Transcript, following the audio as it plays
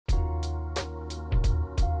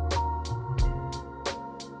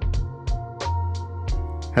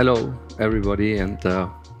Hello, everybody, and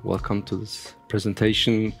welcome to this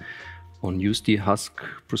presentation on USD Husk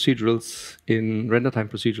procedurals in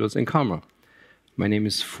Rendertime-Procedurals in Karma. My name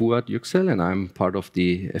is Fuat Yüksel, and I'm part of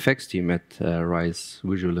the FX team at RISE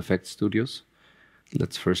Visual Effects Studios.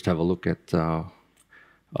 Let's first have a look at our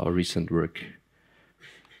recent work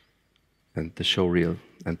and the showreel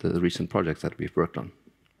and the recent projects that we've worked on.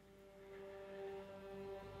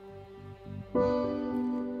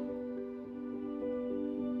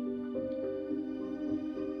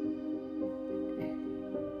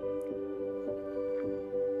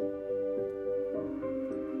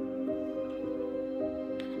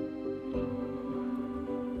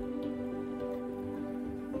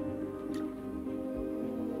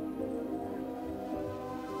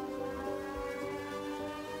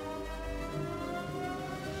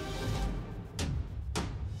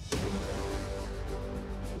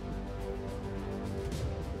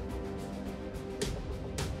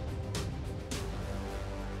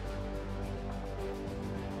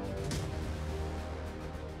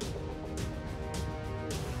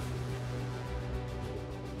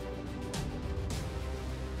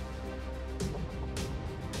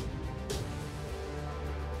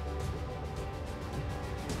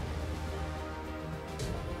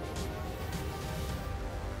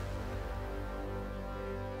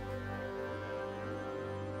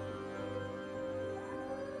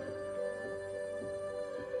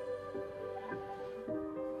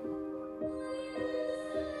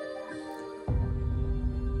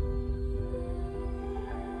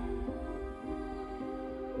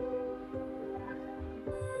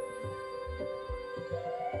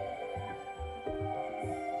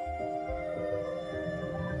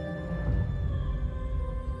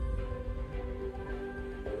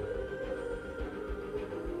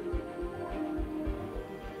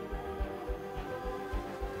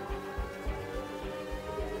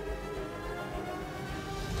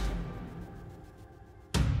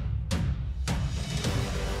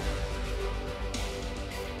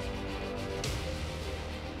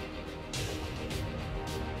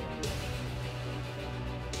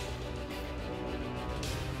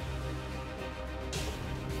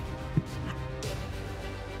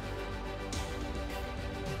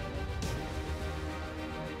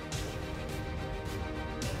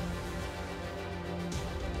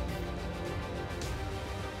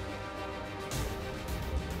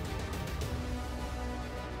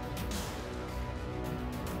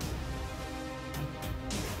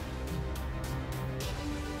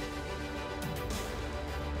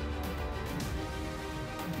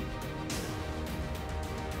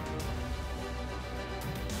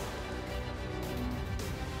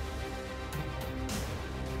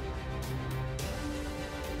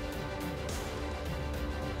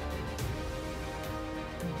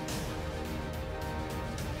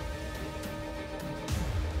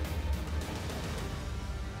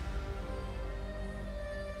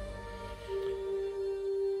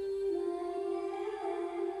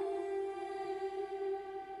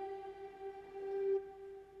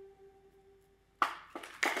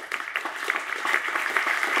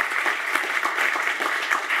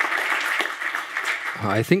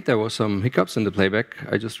 I think there were some hiccups in the playback.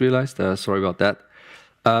 I just realized. Sorry about that.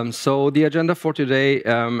 So the agenda for today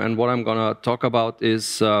and what I'm going to talk about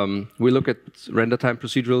is we look at render time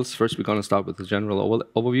procedurals. First, we're going to start with the general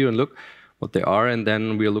overview and look what they are. And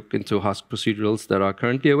then we'll look into Husk procedurals that are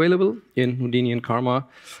currently available in Houdini and Karma.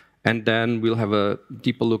 And then we'll have a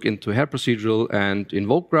deeper look into Hair-Procedural and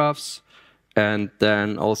Invoke Graphs. And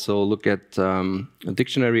then also look at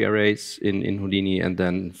dictionary arrays in Houdini, and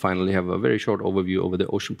then finally have a very short overview over the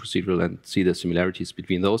ocean procedural and see the similarities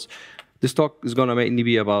between those. This talk is going to mainly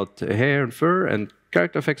be about hair and fur and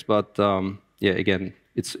character effects, but yeah, again,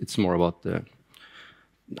 it's more about the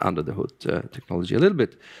under the hood technology a little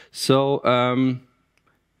bit. So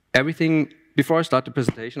before I start the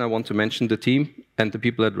presentation, I want to mention the team and the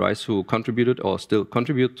people at RISE who contributed or still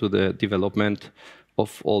contribute to the development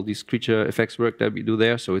of all these creature effects work that we do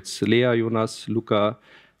there. So it's Lea, Jonas, Luca,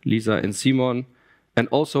 Lisa, and Simon. And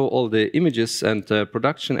also all the images and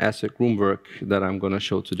production asset groom work that I'm going to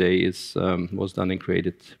show today was done and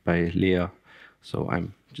created by Lea. So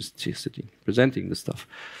I'm just sitting, presenting this stuff.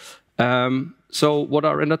 So what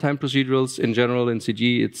are render time procedurals in general in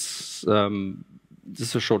CG? It's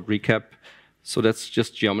just a short recap. So that's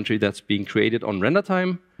just geometry that's being created on render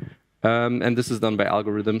time. And this is done by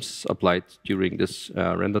algorithms applied during this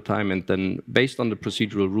render time. And then based on the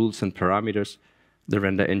procedural rules and parameters, the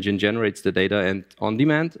render engine generates the data and on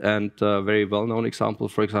demand. And a very well-known example,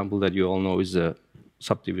 for example, that you all know is a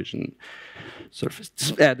subdivision surface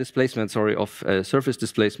displacement, sorry, of surface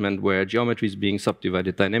displacement where geometry is being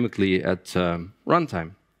subdivided dynamically at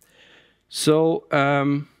runtime. So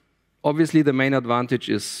obviously the main advantage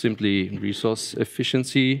is simply resource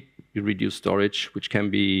efficiency. You reduce storage, which can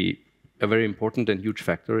be a very important and huge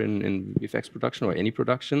factor in VFX production or any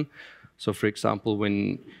production. So for example,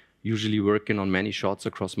 when usually working on many shots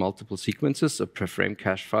across multiple sequences, a per frame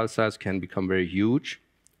cache file size can become very huge.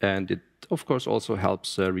 And it, of course, also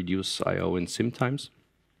helps reduce I/O and sim times.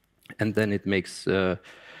 And then it makes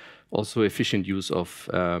also efficient use of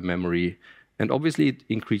memory. And obviously, it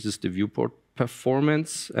increases the viewport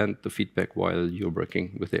performance and the feedback while you're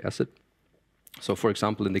working with the asset. So for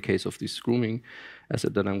example, in the case of this grooming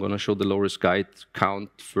asset that I'm going to show, the low-risk guide count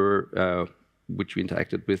for which we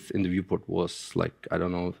interacted with in the viewport was like, I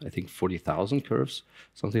don't know, I think 40,000 curves,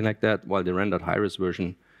 something like that, while the rendered high-res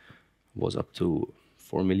version was up to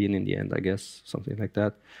 4 million in the end, I guess, something like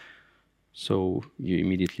that. So you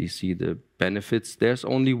immediately see the benefits. There's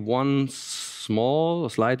only one small,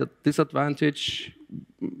 slight disadvantage,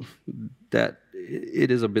 that it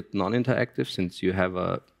is a bit non-interactive since you have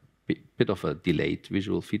a bit of a delayed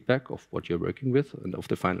visual feedback of what you're working with and of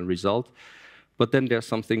the final result. But then there's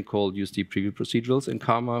something called USD preview procedurals in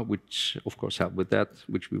Karma, which of course help with that,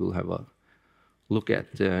 which we will have a look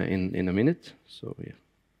at in a minute. So yeah.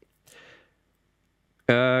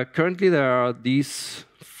 Currently there are these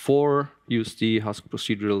 4 USD Husk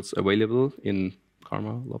procedurals available in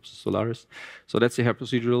Karma, Lobs, Solaris. So that's the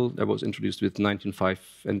Hair-Procedural that was introduced with 19.5,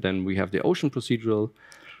 and then we have the Ocean procedural.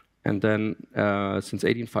 And then since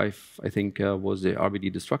 18.5, I think, was the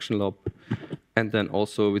RBD destruction lob. And then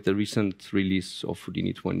also with the recent release of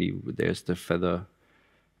Houdini 20, there's the Feather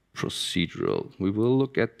procedural. We will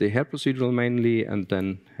look at the Hair procedural mainly, and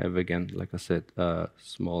then have, again, like I said, a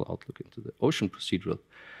small outlook into the Ocean procedural.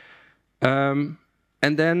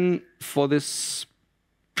 And then for this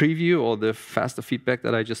preview or the faster feedback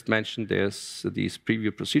that I just mentioned, there's these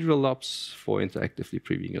preview procedural lobs for interactively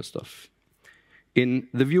previewing your stuff in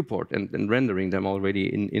the viewport and rendering them already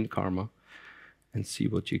in Karma and see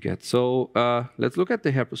what you get. So let's look at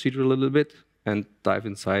the Hair procedural a little bit and dive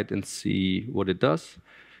inside and see what it does.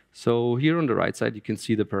 So here on the right side, you can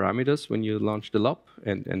see the parameters when you launch the lob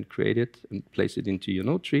and create it and place it into your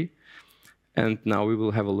node tree. And now we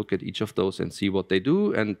will have a look at each of those and see what they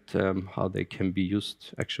do and how they can be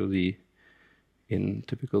used actually in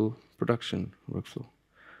typical production workflow.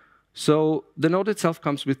 So the node itself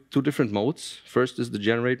comes with 2 different modes. First is the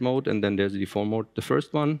generate mode, and then there's the deform mode. The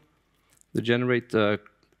first one, the generate, it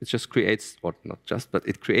just creates, or not just, but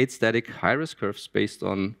it creates static high-res curves based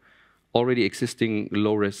on already existing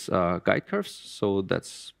low-res guide curves. So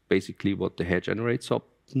that's basically what the hair generate sub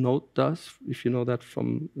node does, if you know that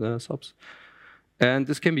from the subs. And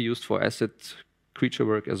this can be used for asset creature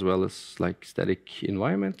work as well as like static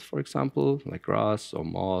environment, for example, like grass or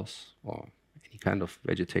moss or any kind of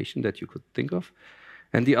vegetation that you could think of.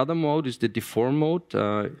 And the other mode is the deform mode,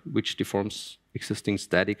 which deforms existing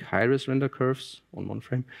static high-res render curves on one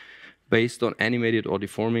frame based on animated or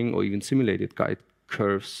deforming or even simulated guide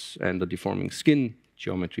curves and the deforming skin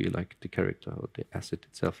geometry like the character or the asset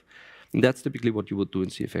itself. And that's typically what you would do in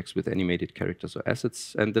CFX with animated characters or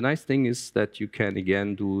assets. And the nice thing is that you can,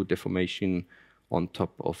 again, do deformation on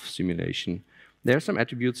top of simulation. There are some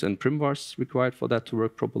attributes and primvars required for that to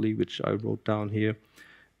work properly, which I wrote down here.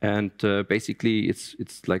 And basically,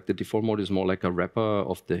 it's like the deform mode is more like a wrapper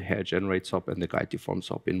of the hair generate sub and the guide deform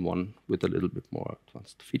sub in one with a little bit more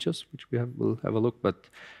advanced features, which we'll have a look. But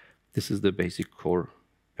this is the basic core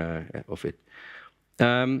of it.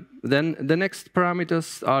 Then the next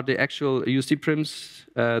parameters are the actual USD prims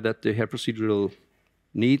that the hair procedural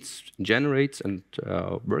needs, generates, and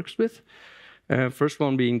works with. First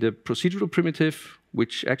one being the procedural primitive,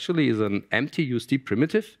 which actually is an empty USD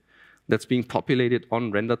primitive that's being populated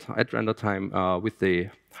on at render time with the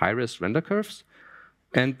high-res render curves.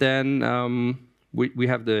 And then we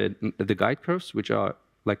have the guide curves, which are,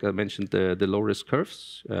 like I mentioned, the low-risk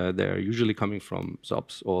curves. They're usually coming from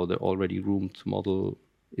subs or the already roomed model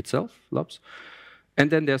itself, lobs. And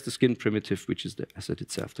then there's the skin primitive, which is the asset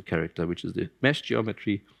itself, the character, which is the mesh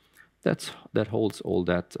geometry that holds all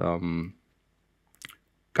that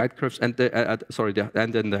guide curves and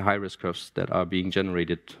and then the high-risk curves that are being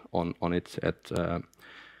generated on it at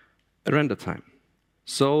render time.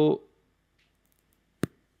 So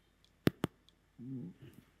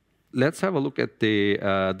let's have a look at the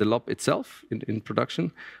lob itself in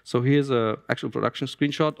production. So here's an actual production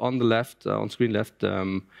screenshot. On the left, on screen left,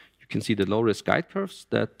 you can see the low-risk guide curves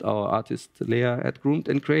that our artist Leah had groomed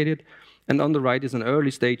and created. And on the right is an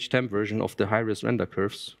early stage temp version of the high-res render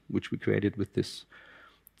curves, which we created with this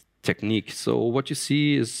technique. So what you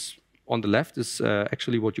see is on the left is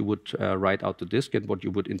actually what you would write out to disk and what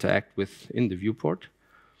you would interact with in the viewport.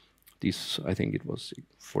 These, I think it was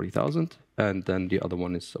 40,000, and then the other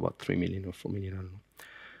one is about 3 million or 4 million, I don't know.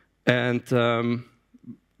 And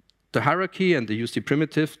the hierarchy and the USD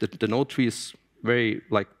primitive, the node tree is very,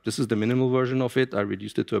 like, this is the minimal version of it. I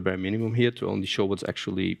reduced it to a bare minimum here to only show what's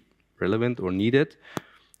actually relevant or needed.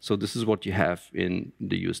 So this is what you have in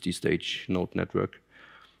the USD stage node network.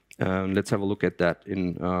 Let's have a look at that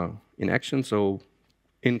in action. So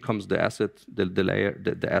in comes the asset, the layer,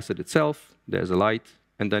 the asset itself. There's a light,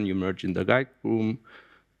 and then you merge in the guide room,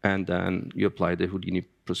 and then you apply the Houdini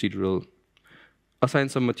procedural, assign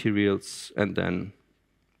some materials, and then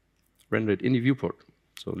render it in the viewport.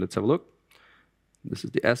 So let's have a look. This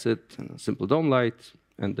is the asset, and a simple dome light,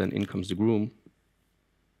 and then in comes the groom.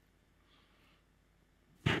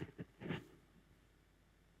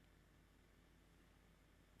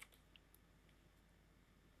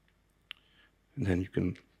 And then you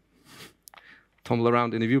can tumble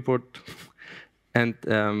around in the viewport, and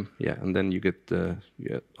yeah, and then you get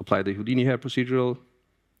you apply the Houdini hair procedural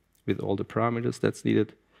with all the parameters that's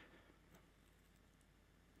needed.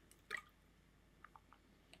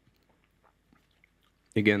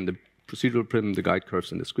 Again, the procedural prim, the guide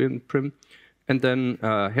curves, and the screen prim, and then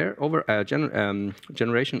hair over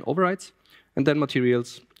generation overrides, and then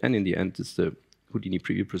materials, and in the end is the Houdini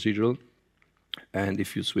preview procedural. And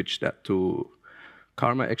if you switch that to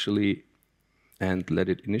Karma actually and let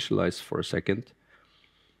it initialize for a second,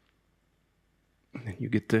 and then you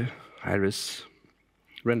get the iris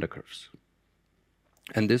render curves.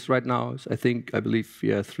 And this right now is, I believe,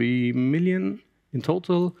 yeah, 3 million in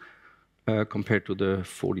total, compared to the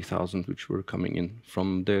 40,000 which were coming in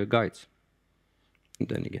from the guides. And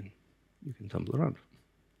then again, you can tumble around.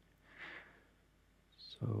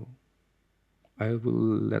 So I will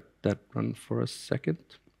let that run for a second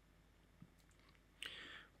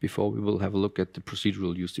before we will have a look at the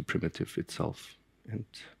procedural USD primitive itself and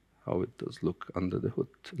how it does look under the hood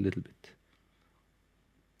a little bit.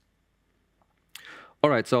 All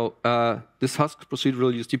right, so this Husk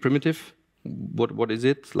procedural USD primitive, what is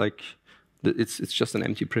it? Like, it's just an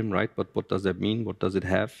empty prim, right? But what does that mean? What does it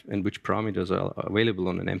have? And which parameters are available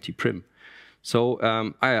on an empty prim? So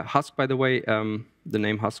Husk, by the way, the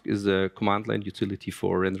name Husk is a command line utility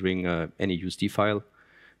for rendering any USD file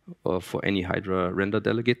or for any Hydra render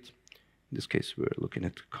delegate. In this case, we're looking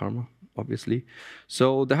at Karma, obviously.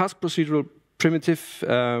 So the Husk procedural primitive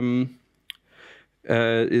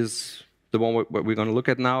is the one we're going to look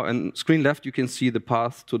at now. And screen left, you can see the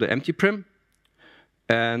path to the empty prim.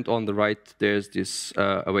 And on the right, there's this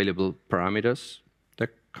available parameters that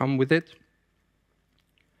come with it.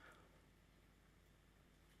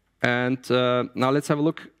 And now let's have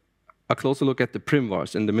a closer look at the prim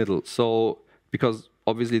vars in the middle. So, because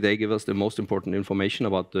obviously they give us the most important information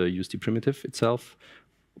about the USD primitive itself,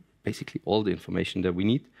 basically all the information that we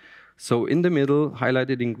need. So in the middle,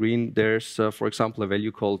 highlighted in green, there's, for example, a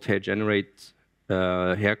value called hair generate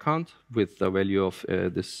hair count with a value of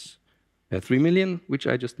this 3 million, which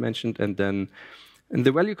I just mentioned, and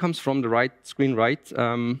the value comes from the right screen right,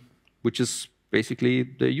 which is basically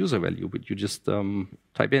the user value, which you just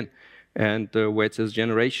type in, and where it says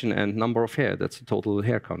generation and number of hair, that's the total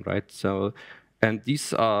hair count, right? So, and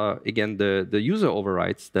these are again the user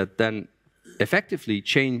overrides that then effectively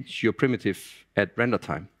change your primitive at render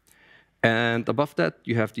time. And above that,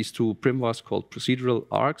 you have these two prim vars called procedural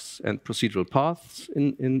arcs and procedural paths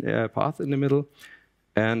in path in the middle.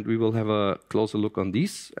 And we will have a closer look on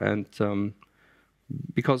these, and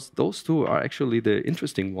because those two are actually the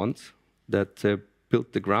interesting ones that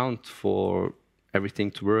build the ground for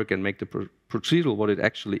everything to work and make the procedural what it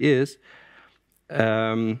actually is.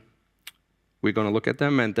 We're going to look at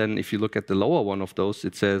them, and then if you look at the lower one of those,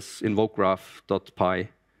 it says invoke graph.py,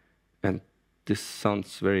 and this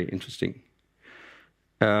sounds very interesting.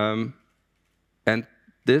 And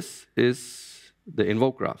this is the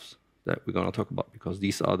invoke graphs that we're going to talk about, because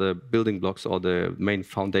these are the building blocks or the main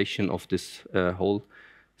foundation of this whole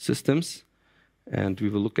systems. And we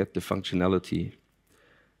will look at the functionality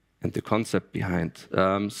and the concept behind.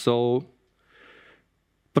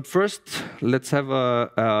 But first, let's have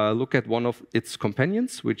a look at one of its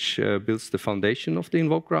companions, which builds the foundation of the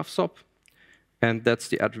invoke graph SOP. And that's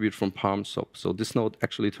the attribute from Palm SOP. So this node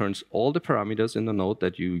actually turns all the parameters in the node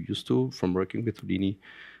that you used to from working with Houdini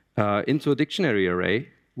into a dictionary array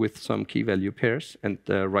with some key value pairs, and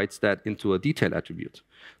writes that into a detail attribute.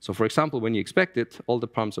 So for example, when you expect it, all the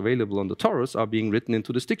params available on the torus are being written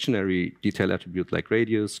into this dictionary detail attribute, like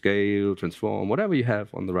radius, scale, transform, whatever you have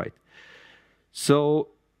on the right. So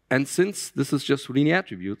And since this is just Houdini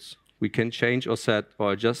attributes, we can change or set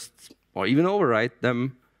or adjust or even override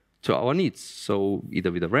them to our needs. So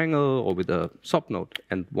either with a wrangle or with a subnode.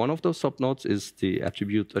 And one of those subnodes is the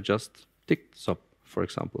attribute adjust tick sub, for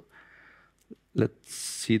example. Let's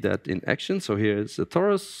see that in action. So here is a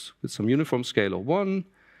torus with some uniform scale of 1.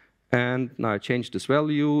 And now I change this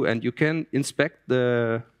value. And you can inspect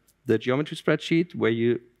the geometry spreadsheet where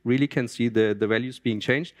you really can see the values being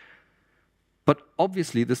changed. But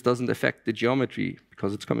obviously, this doesn't affect the geometry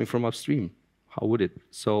because it's coming from upstream. How would it?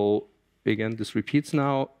 So again, this repeats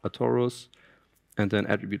now, a torus, and then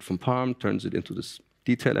attribute from parm turns it into this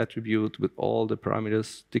detail attribute with all the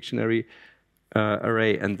parameters, dictionary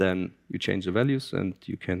array, and then you change the values, and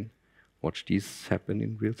you can watch these happen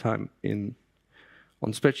in real time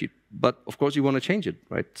on the spreadsheet. But of course, you want to change it,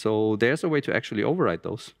 right? So there's a way to actually override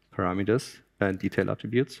those parameters and detail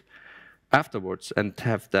attributes afterwards and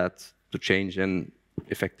have that to change and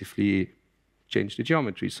effectively change the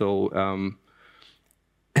geometry. So,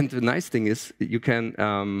 and the nice thing is you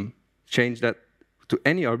can change that to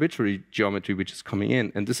any arbitrary geometry which is coming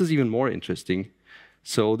in. And this is even more interesting.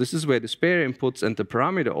 So this is where the spare inputs and the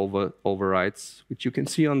parameter overrides, which you can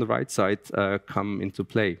see on the right side, come into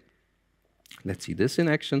play. Let's see this in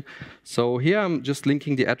action. So here I'm just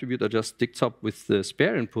linking the attribute adjust tick top with the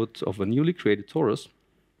spare input of a newly created torus.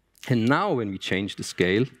 And now when we change the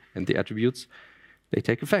scale and the attributes, they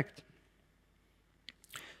take effect.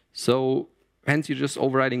 So hence you're just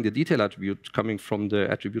overriding the detail attribute coming from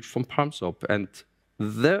the attribute from parm-sub. And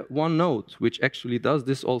the one node which actually does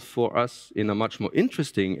this all for us in a much more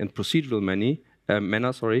interesting and procedural manner,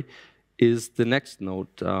 is the next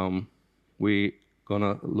node we're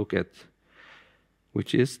gonna look at,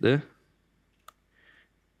 which is the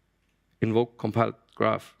Invoke compiled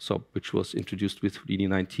graph sub, which was introduced with Houdini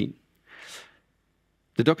 19.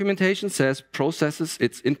 The documentation says processes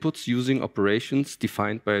its inputs using operations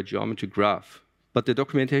defined by a geometry graph. But the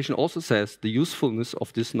documentation also says the usefulness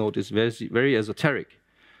of this node is very, very esoteric.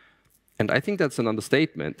 And I think that's an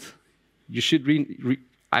understatement. You should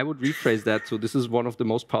I would rephrase that, so this is one of the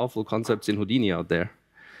most powerful concepts in Houdini out there.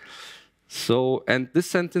 So, and this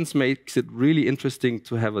sentence makes it really interesting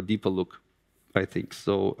to have a deeper look, I think.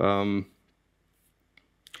 So,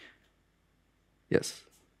 yes.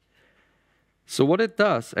 So what it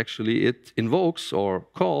does, actually, it invokes or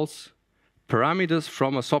calls parameters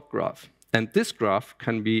from a subgraph. And this graph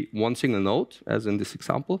can be one single node, as in this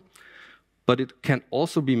example, but it can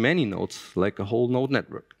also be many nodes, like a whole node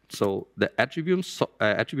network. So the attribute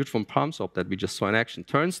from parm-sub that we just saw in action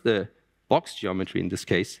turns the box geometry, in this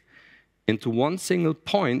case, into one single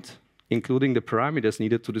point, including the parameters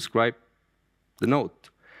needed to describe the node.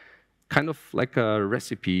 Kind of like a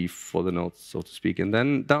recipe for the node, so to speak. And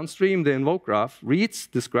then downstream, the Invoke graph reads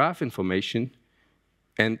this graph information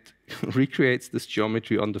and recreates this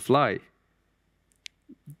geometry on the fly.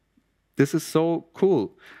 This is so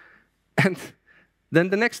cool. And then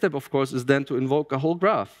the next step, of course, is then to invoke a whole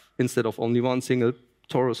graph instead of only one single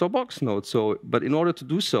torus or box node. So, but in order to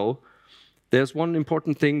do so, there's one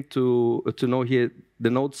important thing to know here. The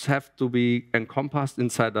nodes have to be encompassed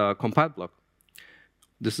inside a compile block.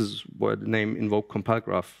 This is where the name Invoke compile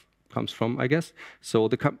graph comes from, I guess. So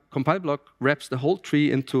the compile block wraps the whole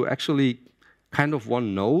tree into actually kind of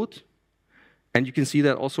one node. And you can see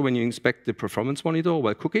that also when you inspect the performance monitor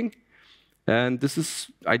while cooking. And this is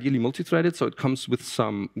ideally multi-threaded, so it comes with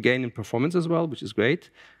some gain in performance as well, which is great.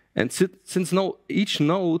 And since each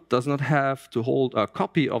node does not have to hold a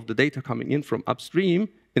copy of the data coming in from upstream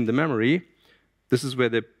in the memory, this is where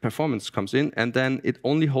the performance comes in, and then it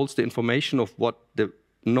only holds the information of what the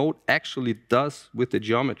node actually does with the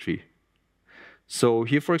geometry. So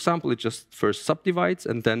here, for example, it just first subdivides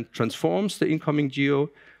and then transforms the incoming geo,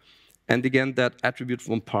 and again, that attribute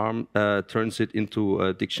from parm turns it into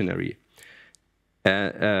a dictionary.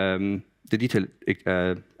 The detail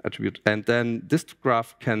attribute. And then this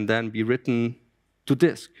graph can then be written to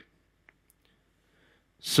disk.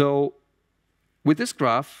 So with this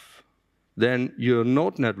graph, then your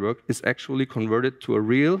node network is actually converted to a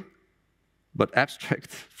real but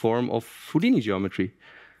abstract form of Houdini geometry.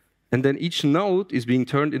 And then each node is being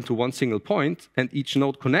turned into one single point, and each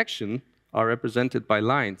node connection are represented by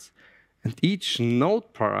lines. And each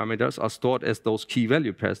node parameters are stored as those key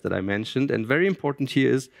value pairs that I mentioned. And very important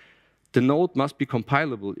here is the node must be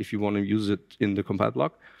compilable if you want to use it in the compile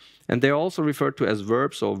block. And they're also referred to as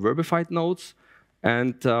verbs or verbified nodes.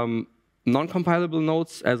 And non-compilable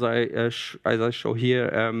nodes, as I show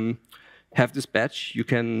here, have this badge. You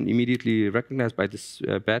can immediately recognize by this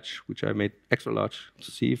badge, which I made extra large to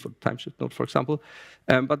see for the timeshift node, for example.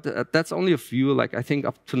 But that's only a few. Like I think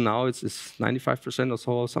up to now, it's 95% or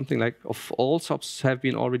so, or something like, of all subs have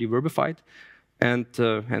been already verbified, and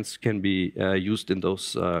hence can be used in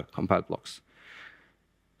those compile blocks.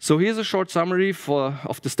 So here's a short summary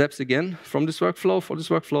of the steps again from this workflow. For this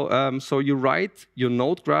workflow, so you write your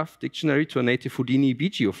node graph dictionary to a native Houdini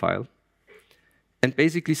BGO file, and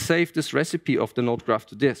basically save this recipe of the node graph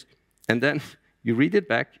to disk. And then you read it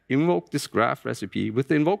back, invoke this graph recipe with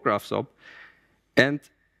the Invoke Graphs sub, and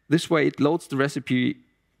this way it loads the recipe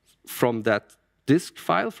from that disk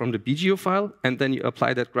file, from the BGO file, and then you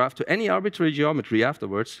apply that graph to any arbitrary geometry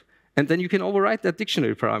afterwards, and then you can override that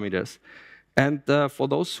dictionary parameters. And for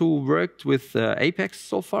those who worked with Apex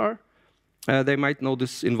so far, they might know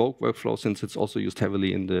this invoke workflow, since it's also used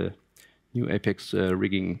heavily in the new Apex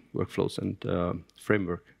rigging workflows and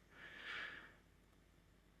framework.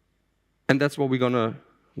 And that's what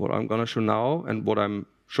I'm gonna show now, and what I'm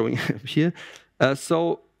showing here.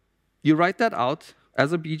 So you write that out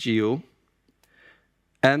as a BGO,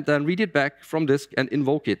 and then read it back from disk and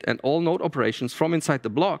invoke it. And all node operations from inside the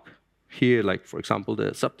block, here, like for example,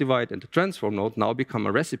 the subdivide and the transform node, now become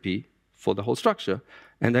a recipe for the whole structure,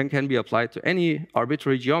 and then can be applied to any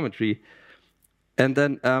arbitrary geometry. And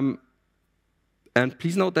then and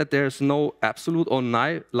please note that there's no absolute or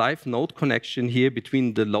live node connection here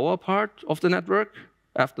between the lower part of the network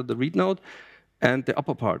after the read node and the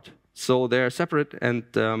upper part. So they're separate and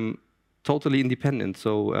totally independent.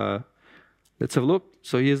 So let's have a look.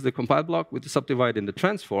 So here's the compile block with the subdivide and the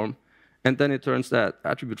transform, and then it turns that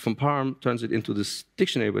attribute from parm, turns it into this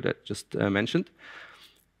dictionary that I just mentioned.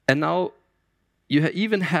 And now you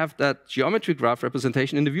even have that geometry graph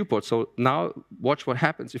representation in the viewport. So now watch what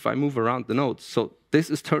happens if I move around the nodes. So this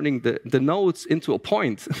is turning the nodes into a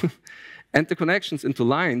point and the connections into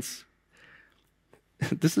lines.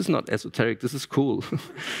 This is not esoteric, this is cool.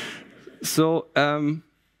 So,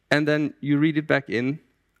 and then you read it back in,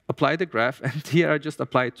 apply the graph, and here I just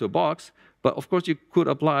apply it to a box, but of course you could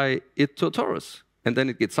apply it to a torus, and then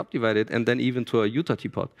it gets subdivided, and then even to a Utah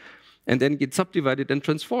teapot, and then it gets subdivided and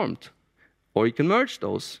transformed. Or you can merge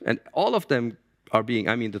those, and all of them are being,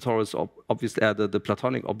 I mean, the torus, obviously, the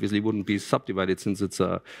platonic obviously wouldn't be subdivided since it's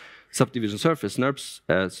a subdivision surface,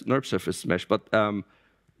 NURB surface mesh, but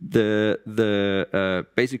the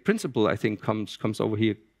basic principle, I think, comes over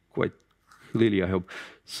here quite clearly, I hope.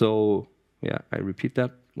 So, yeah, I repeat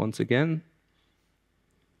that once again.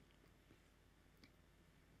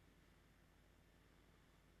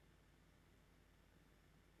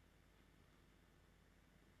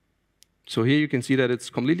 So here you can see that it's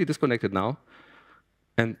completely disconnected now,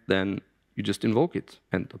 and then you just invoke it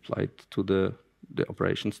and apply it to the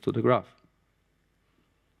operations to the graph,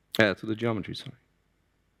 to the geometry, sorry.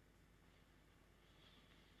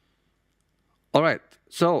 All right,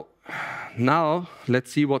 so now let's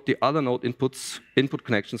see what the other node input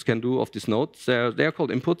connections can do of this node. They're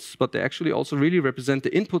called inputs, but they actually also really represent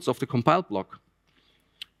the inputs of the compile block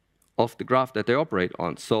of the graph that they operate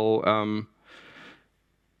on. So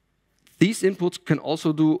these inputs can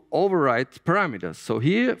also do override parameters. So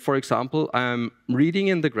here, for example, I'm reading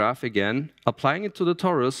in the graph again, applying it to the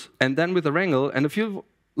torus, and then with a wrangle and a few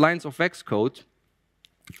lines of VEX code,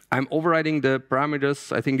 I'm overriding the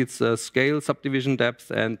parameters. I think it's scale, subdivision,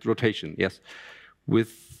 depth, and rotation, yes,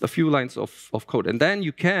 with a few lines of code. And then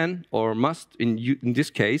you can, or must, in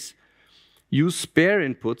this case, use spare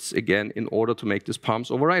inputs again in order to make these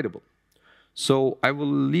parms overridable. So I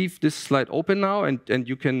will leave this slide open now, and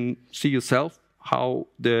you can see yourself how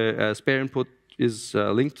the spare input is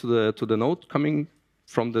linked to the node coming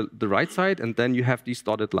from the right side, and then you have this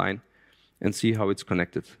dotted line and see how it's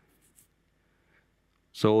connected.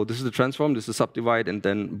 So this is the transform, this is subdivide, and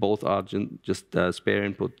then both are just spare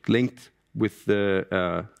input linked with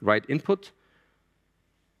the right input.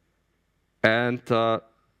 And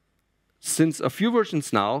since a few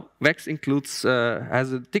versions now, VEX includes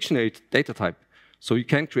has a dictionary data type. So you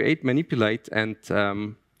can create, manipulate, and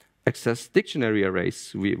access dictionary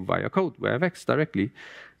arrays via code, via VEX directly.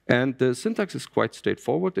 And the syntax is quite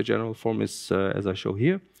straightforward. The general form is, as I show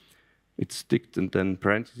here. It's dict and then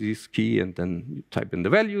parentheses, key, and then you type in the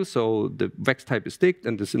value. So the VEX type is dict,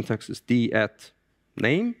 and the syntax is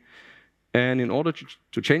d@name. And in order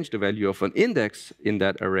to change the value of an index in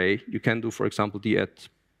that array, you can do, for example,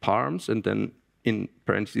 d@parms, and then in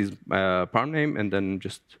parentheses parm name, and then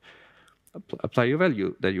just apply your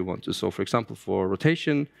value that you want to. So, for example, for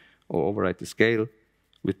rotation, or override the scale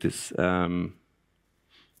with this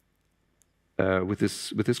with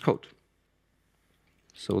this code.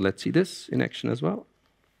 So let's see this in action as well.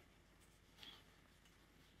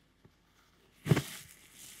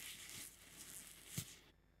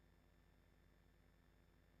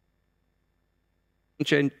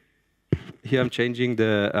 here I'm changing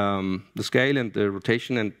the scale and the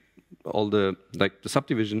rotation and all the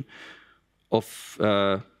subdivision of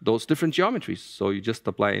those different geometries. So you just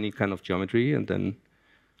apply any kind of geometry and then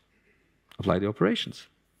apply the operations.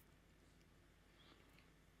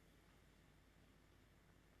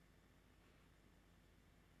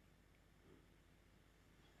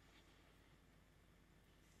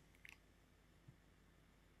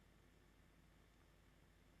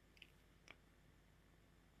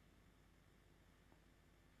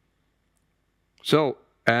 So,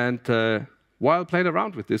 and while playing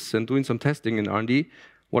around with this and doing some testing in R&D,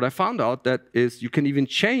 what I found out that is you can even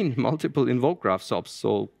chain multiple invoke graph subs,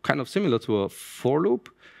 so kind of similar to a for loop.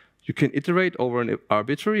 You can iterate over an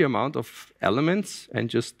arbitrary amount of elements and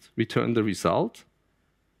just return the result.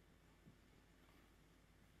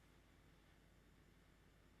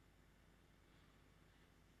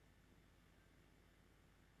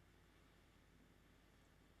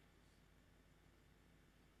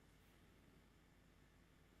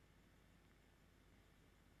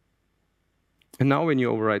 And now when you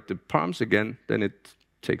overwrite the params again, then it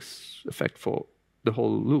takes effect for the whole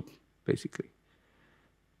loop, basically.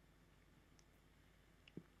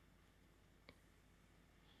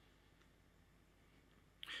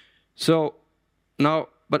 So now,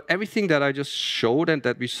 but everything that I just showed and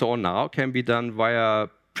that we saw now can be done via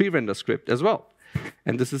pre-render script as well.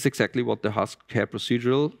 And this is exactly what the Husk Hair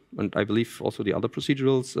procedural, and I believe also the other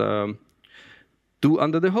procedurals, do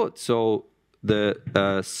under the hood. So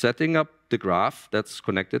the setting up the graph that's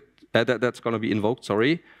connected, that's going to be invoked,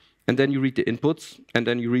 sorry, and then you read the inputs, and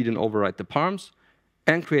then you read and overwrite the params,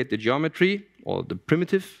 and create the geometry, or the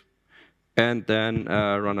primitive, and then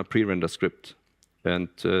run a pre-render script, and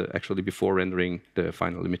actually before rendering the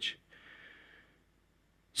final image.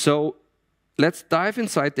 So let's dive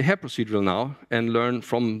inside the Hair procedural now and learn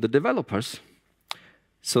from the developers.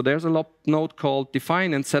 So there's a node called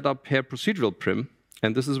define and set up Hair procedural prim,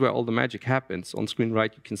 and this is where all the magic happens. On screen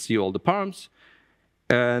right, you can see all the params.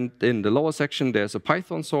 And in the lower section, there's a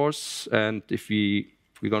Python source. And if we're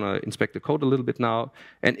going to inspect the code a little bit now.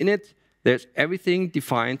 And in it, there's everything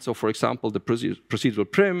defined. So for example, the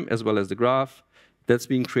procedural prim, as well as the graph that's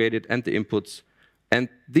being created and the inputs. And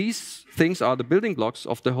these things are the building blocks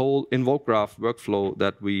of the whole invoke graph workflow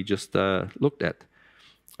that we just looked at.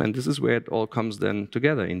 And this is where it all comes then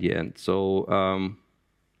together in the end. So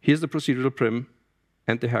here's the procedural prim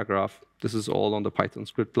and the hair graph. This is all on the Python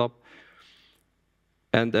script blob.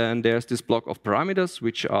 And then there's this block of parameters,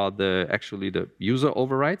 which are actually the user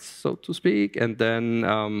overrides, so to speak. And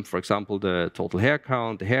then, for example, the total hair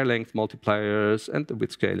count, the hair length multipliers, and the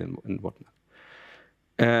width scale and whatnot.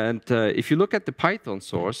 And if you look at the Python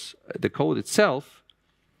source, the code itself,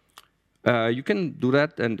 you can do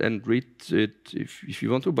that and read it if you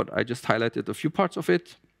want to, but I just highlighted a few parts of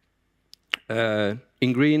it.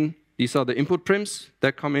 In green, these are the input prims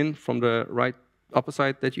that come in from the right upper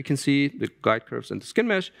side that you can see, the guide curves and the skin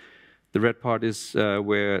mesh. The red part is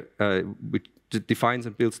where which defines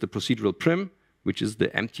and builds the procedural prim, which is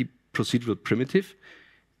the empty procedural primitive,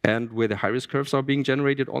 and where the high-risk curves are being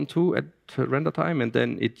generated onto at render time. And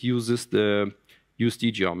then it uses the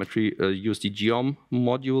USD geometry, USD geom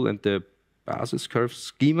module and the basis curve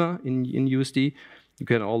schema in USD. You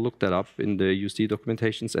can all look that up in the USD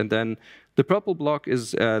documentations. And then the purple block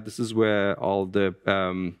is, this is where all the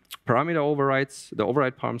parameter overrides, the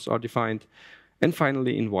override params are defined. And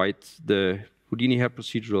finally, in white, the Houdini hair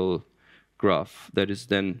procedural graph that is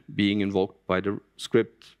then being invoked by the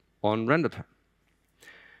script on render time.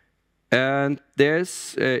 And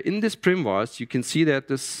there's, in this primvars, you can see that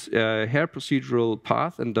this hair procedural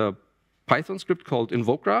path and the Python script called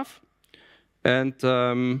Invoke Graph.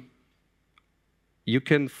 And you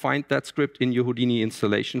can find that script in your Houdini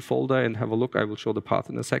installation folder and have a look. I will show the path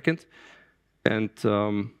in a second. And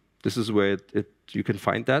this is where you can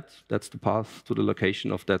find that. That's the path to the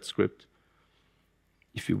location of that script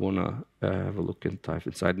if you want to have a look and dive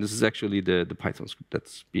inside. And this is actually the Python script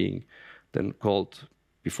that's being then called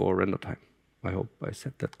before render time. I hope I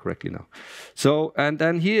said that correctly now. So, and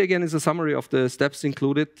then here again is a summary of the steps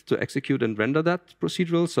included to execute and render that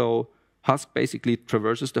procedural. So Husk basically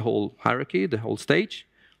traverses the whole hierarchy, the whole stage,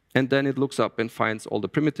 and then it looks up and finds all the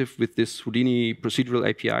primitive with this Houdini procedural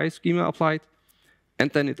API schema applied,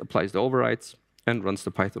 and then it applies the overrides and runs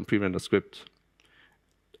the Python pre-render script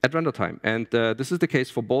at render time. And this is the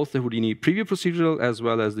case for both the Houdini preview procedural as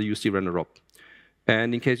well as the USD render op.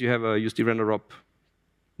 And in case you have a USD render op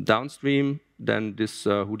downstream, then this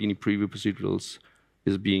Houdini preview procedurals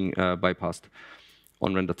is being bypassed.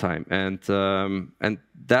 on render time. And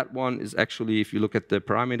that one is actually, if you look at the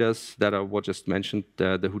parameters that I just mentioned,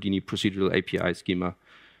 the Houdini procedural API schema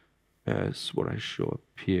is what I show up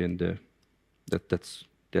here in the,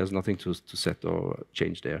 there's nothing to set or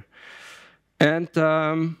change there. And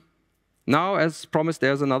now, as promised,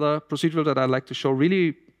 there's another procedural that I'd like to show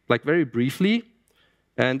really, like very briefly.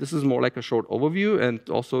 And this is more like a short overview and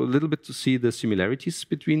also a little bit to see the similarities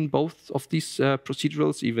between both of these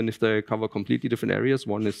procedurals, even if they cover completely different areas.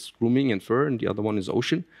 One is grooming and fur, and the other one is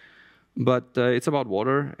ocean. But it's about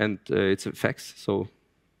water, and it's FX, so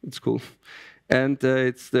it's cool. And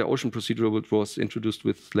it's the ocean procedural, which was introduced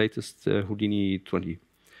with latest Houdini 20,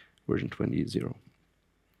 version 20.0.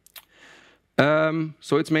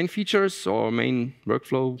 So its main features or main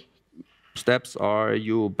workflow steps are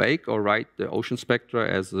you bake or write the ocean spectra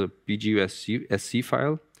as a BGUSC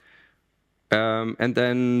file. And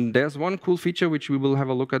then there's one cool feature which we will have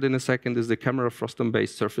a look at in a second, is the camera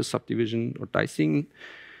frustum-based surface subdivision or dicing.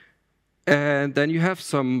 And then you have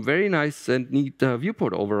some very nice and neat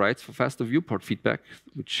viewport overrides for faster viewport feedback,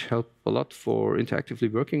 which help a lot for interactively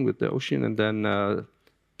working with the ocean. And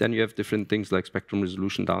then you have different things like spectrum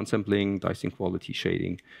resolution, downsampling, dicing quality,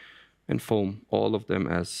 shading, and foam, all of them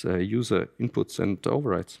as user inputs and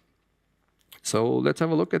overrides. So let's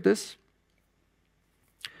have a look at this.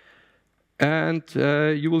 And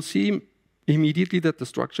you will see immediately that the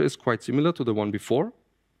structure is quite similar to the one before.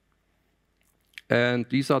 And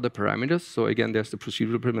these are the parameters. So again, there's the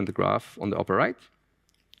procedural prim and the graph on the upper right.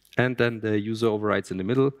 And then the user overrides in the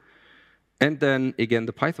middle. And then again,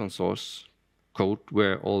 the Python source code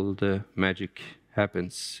where all the magic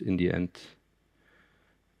happens in the end.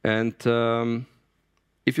 And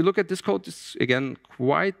if you look at this code, it's again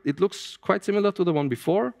it looks quite similar to the one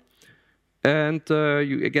before. And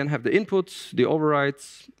you again have the inputs, the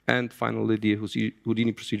overrides, and finally the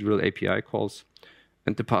Houdini procedural API calls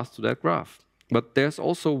and the path to that graph. But there's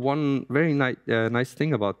also one very nice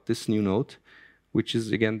thing about this new node, which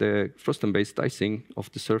is again the frustum-based dicing of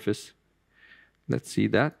the surface. Let's see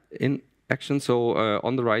that in action. So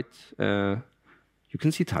on the right, you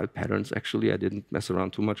can see tile patterns. Actually, I didn't mess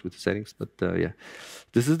around too much with the settings, but yeah.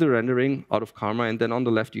 This is the rendering out of Karma, and then on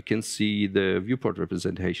the left, you can see the viewport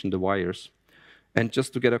representation, the wires. And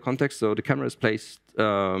just to get a context, so the camera is placed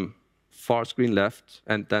far screen left,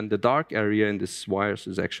 and then the dark area in this wires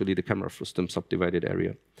is actually the camera frustum subdivided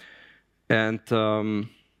area. And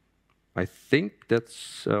I think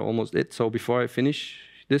that's almost it. So before I finish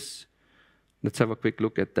this, let's have a quick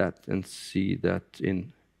look at that and see that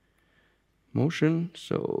in motion.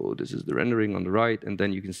 So this is the rendering on the right, and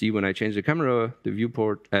then you can see when I change the camera, the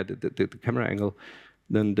viewport, the camera angle,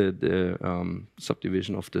 then the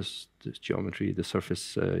subdivision of this geometry, the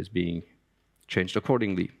surface is being changed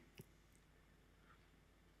accordingly.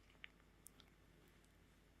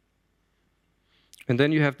 And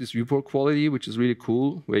then you have this viewport quality, which is really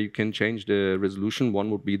cool, where you can change the resolution. One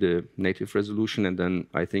would be the native resolution, and then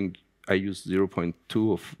I think I used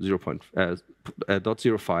 0.2 of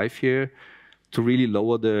 0.05 here to really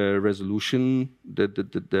lower the resolution,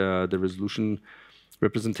 the resolution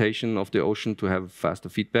representation of the ocean to have faster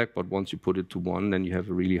feedback. But once you put it to 1, then you have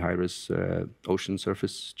a really high-res ocean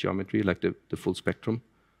surface geometry, like the full spectrum.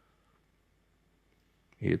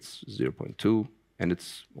 Here it's 0.2, and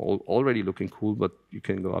it's already looking cool, but you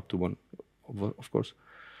can go up to 1, of course.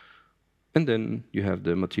 And then you have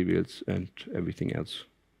the materials and everything else.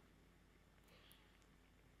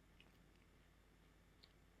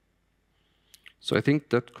 So I think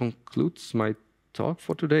that concludes my talk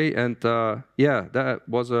for today. And yeah, that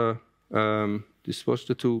was this was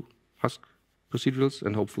the 2 Husk procedurals,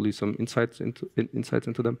 and hopefully some insights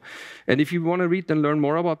into them. And if you want to read and learn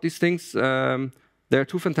more about these things, there are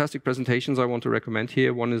 2 fantastic presentations I want to recommend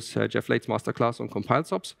here. One is Jeff Late's masterclass on compile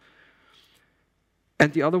subs.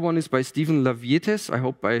 And the other one is by Stephen Lavietes, I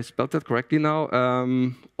hope I spelled that correctly now,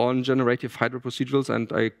 on generative Hydro-procedurals.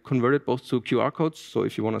 And I converted both to QR codes, so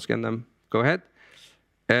if you want to scan them, go ahead.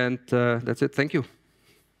 And that's it. Thank you.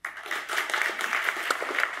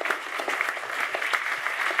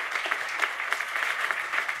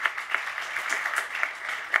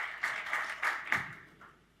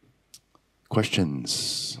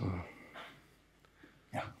 Questions?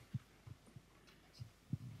 Yeah.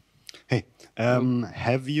 Hey,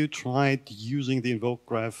 have you tried using the Invoke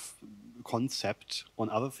Graph concept on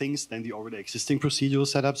other things than the already existing procedural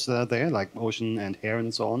setups that are there, like ocean and hair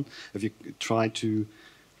and so on? Have you tried to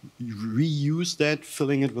reuse that,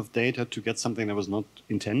 filling it with data to get something that was not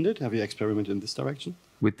intended? Have you experimented in this direction?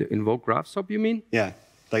 With the Invoke Graphs sub, you mean? Yeah,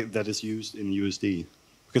 that is used in USD.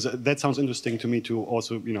 Because that sounds interesting to me to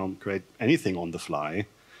also, create anything on the fly.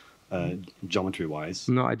 geometry-wise.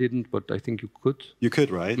 No, I didn't, but I think you could. You could,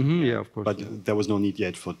 right? Yeah, of course. But Yeah. there was no need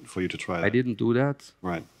yet for you to try that. I didn't do that.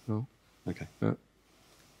 Right. No. Okay. Yeah.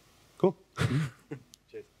 Cool.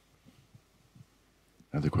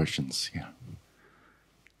 Other questions? Yeah.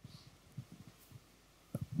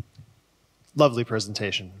 Lovely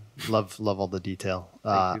presentation. Love all the detail.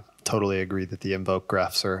 Totally agree that the Invoke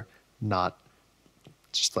Graphs are not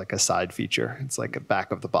just like a side feature. It's like a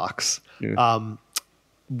back of the box. Yeah.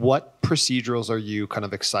 What procedurals are you kind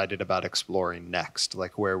of excited about exploring next?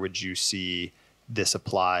 Like where would you see this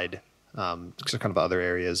applied? Kind of other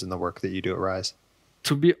areas in the work that you do at Rise?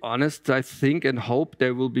 To be honest, I think and hope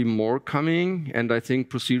there will be more coming. And I think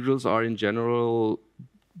procedurals are in general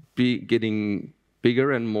getting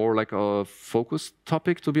bigger and more like a focused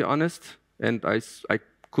topic, to be honest. And I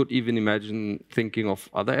could even imagine thinking of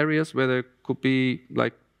other areas where there could be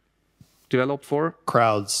like developed for.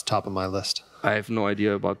 Crowds, top of my list. I have no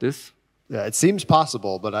idea about this. Yeah, it seems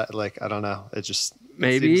possible, but I don't know. It just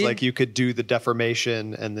Maybe. seems like you could do the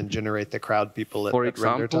deformation and then generate the crowd people at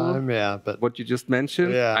render time. Yeah, but what you just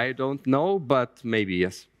mentioned, Yeah. I don't know, but maybe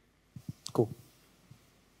yes. cool.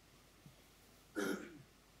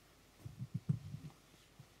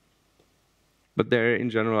 But they're in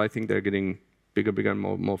general, I think they're getting bigger, and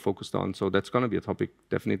more focused on. So that's going to be a topic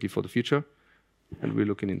definitely for the future, and we're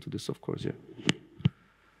looking into this, of course. Yeah.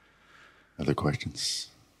 Other questions?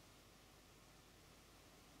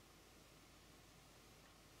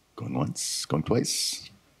 Going once, going twice.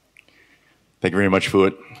 Thank you very much,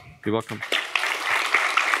 Fuat. You're welcome.